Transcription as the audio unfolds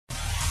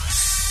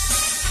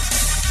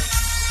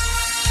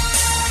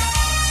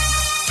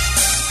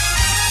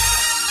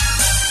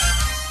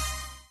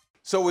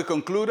So we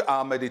conclude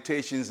our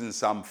meditations in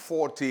Psalm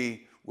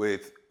 40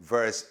 with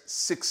verse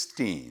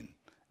 16.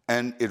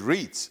 And it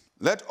reads,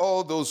 "Let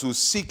all those who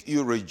seek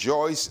you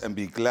rejoice and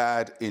be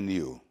glad in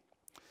you.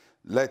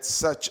 Let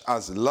such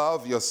as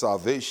love your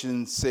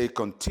salvation say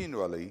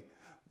continually,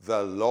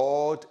 the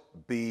Lord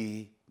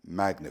be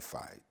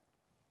magnified."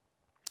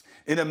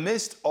 In the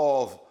midst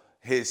of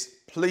his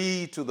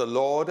plea to the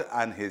Lord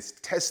and his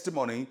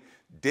testimony,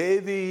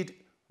 David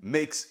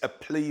makes a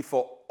plea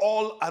for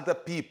all other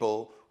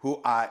people who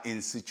are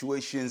in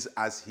situations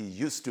as he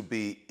used to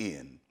be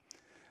in.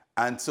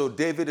 And so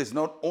David is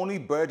not only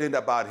burdened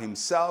about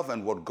himself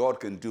and what God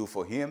can do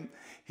for him,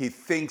 he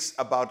thinks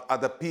about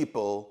other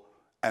people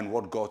and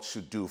what God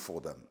should do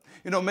for them.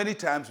 You know, many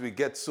times we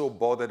get so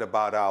bothered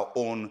about our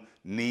own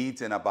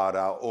needs and about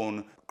our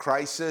own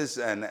crisis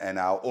and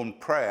our own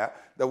prayer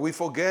that we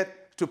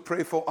forget to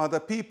pray for other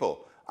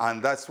people.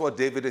 And that's what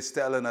David is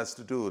telling us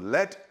to do.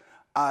 Let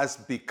us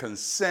be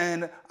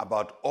concerned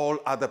about all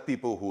other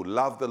people who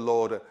love the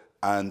Lord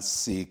and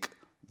seek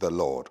the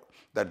Lord,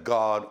 that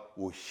God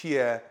will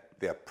hear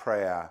their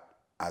prayer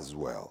as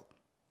well.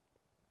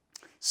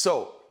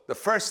 So the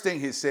first thing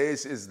he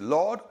says is,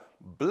 Lord,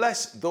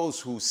 bless those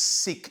who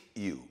seek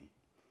you.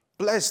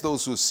 Bless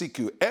those who seek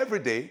you. Every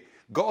day,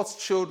 God's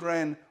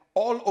children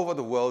all over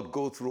the world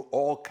go through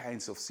all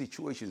kinds of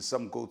situations.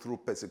 Some go through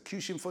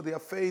persecution for their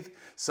faith.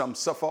 Some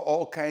suffer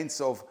all kinds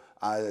of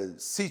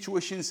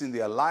situations in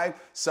their life.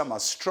 Some are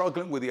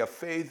struggling with their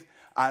faith.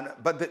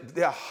 But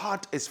their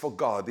heart is for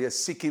God. They are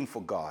seeking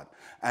for God.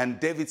 And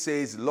David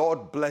says,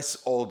 Lord, bless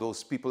all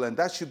those people. And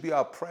that should be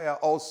our prayer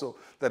also,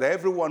 that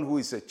everyone who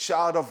is a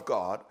child of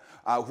God,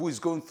 who is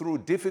going through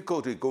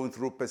difficulty, going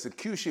through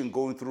persecution,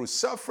 going through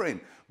suffering,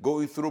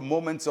 going through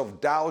moments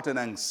of doubt and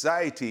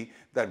anxiety,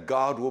 that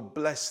God will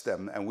bless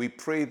them. And we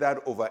pray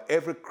that over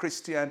every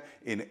Christian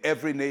in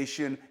every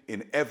nation,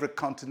 in every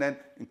continent,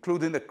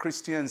 including the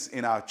Christians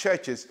in our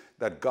churches,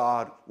 that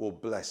God will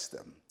bless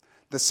them.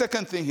 The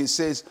second thing he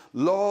says,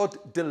 Lord,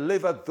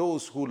 deliver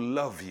those who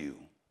love you.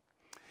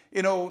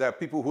 You know, there are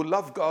people who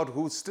love God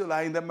who still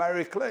are in the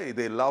miry clay.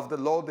 They love the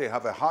Lord, they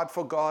have a heart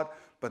for God,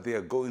 but they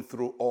are going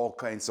through all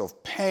kinds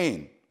of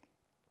pain.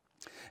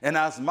 And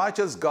as much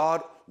as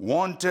God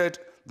wanted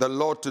the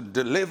Lord to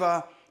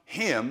deliver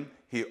him,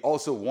 he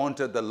also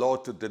wanted the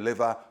Lord to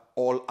deliver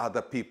all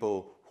other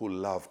people who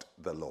loved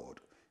the Lord.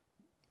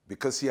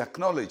 Because he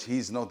acknowledged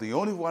he's not the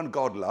only one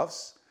God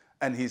loves,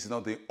 and he's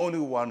not the only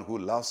one who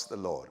loves the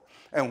Lord.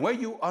 And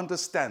when you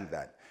understand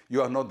that,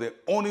 you are not the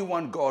only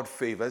one God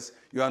favors,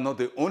 you are not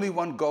the only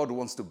one God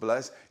wants to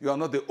bless, you are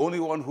not the only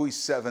one who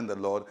is serving the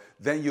Lord,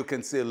 then you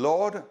can say,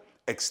 Lord,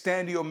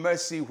 extend your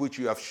mercy which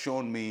you have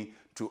shown me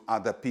to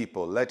other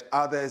people. Let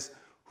others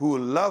who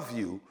love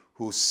you,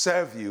 who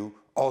serve you,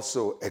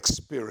 also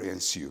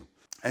experience you.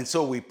 And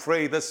so we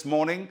pray this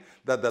morning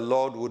that the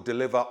Lord will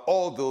deliver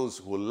all those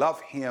who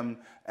love him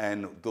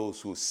and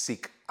those who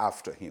seek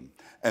after him.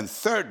 And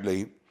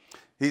thirdly,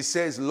 he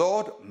says,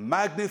 Lord,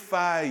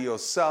 magnify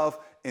yourself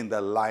in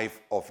the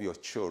life of your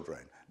children.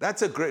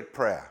 That's a great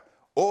prayer.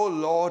 Oh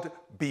Lord,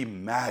 be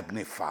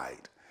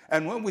magnified.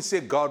 And when we say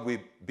God will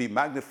be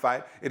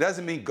magnified, it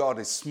doesn't mean God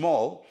is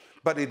small,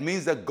 but it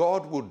means that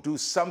God will do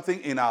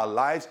something in our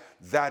lives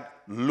that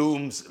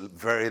looms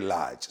very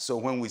large. So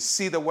when we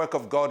see the work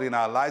of God in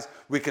our lives,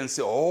 we can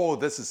say, oh,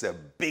 this is a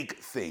big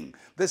thing.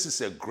 This is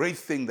a great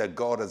thing that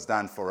God has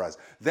done for us.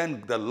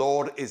 Then the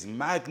Lord is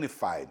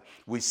magnified.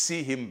 We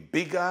see him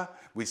bigger,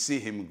 we see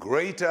him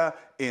greater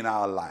in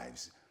our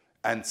lives.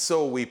 And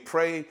so we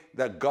pray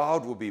that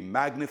God will be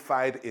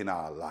magnified in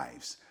our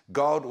lives.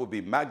 God will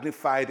be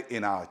magnified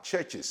in our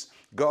churches.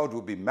 God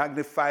will be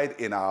magnified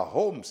in our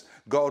homes.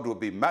 God will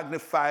be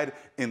magnified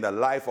in the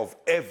life of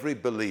every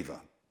believer.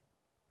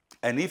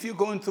 And if you're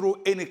going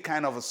through any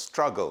kind of a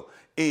struggle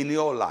in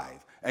your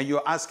life and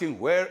you're asking,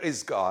 where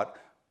is God?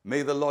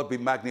 May the Lord be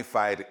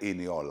magnified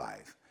in your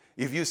life.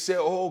 If you say,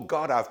 oh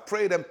God, I've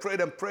prayed and prayed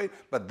and prayed,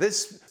 but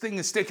this thing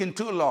is taking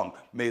too long,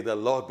 may the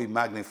Lord be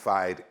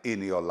magnified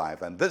in your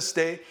life. And this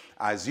day,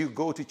 as you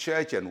go to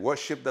church and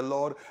worship the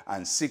Lord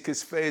and seek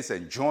his face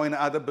and join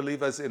other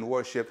believers in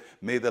worship,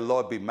 may the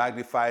Lord be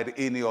magnified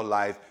in your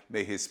life.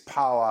 May his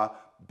power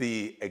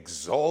be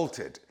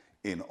exalted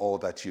in all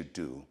that you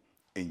do.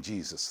 In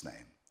Jesus'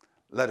 name.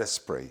 Let us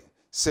pray.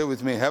 Say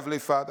with me, Heavenly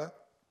Father,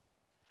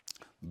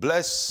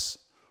 bless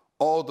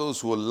all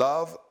those who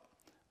love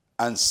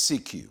and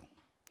seek you.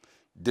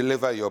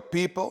 Deliver your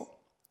people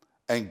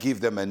and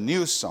give them a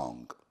new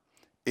song.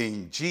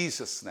 In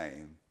Jesus'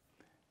 name,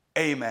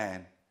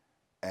 amen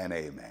and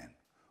amen.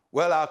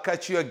 Well, I'll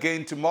catch you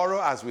again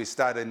tomorrow as we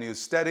start a new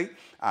study.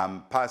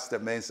 I'm Pastor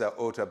Mensa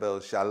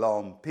Otabil.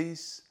 Shalom,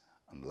 peace,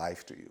 and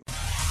life to you.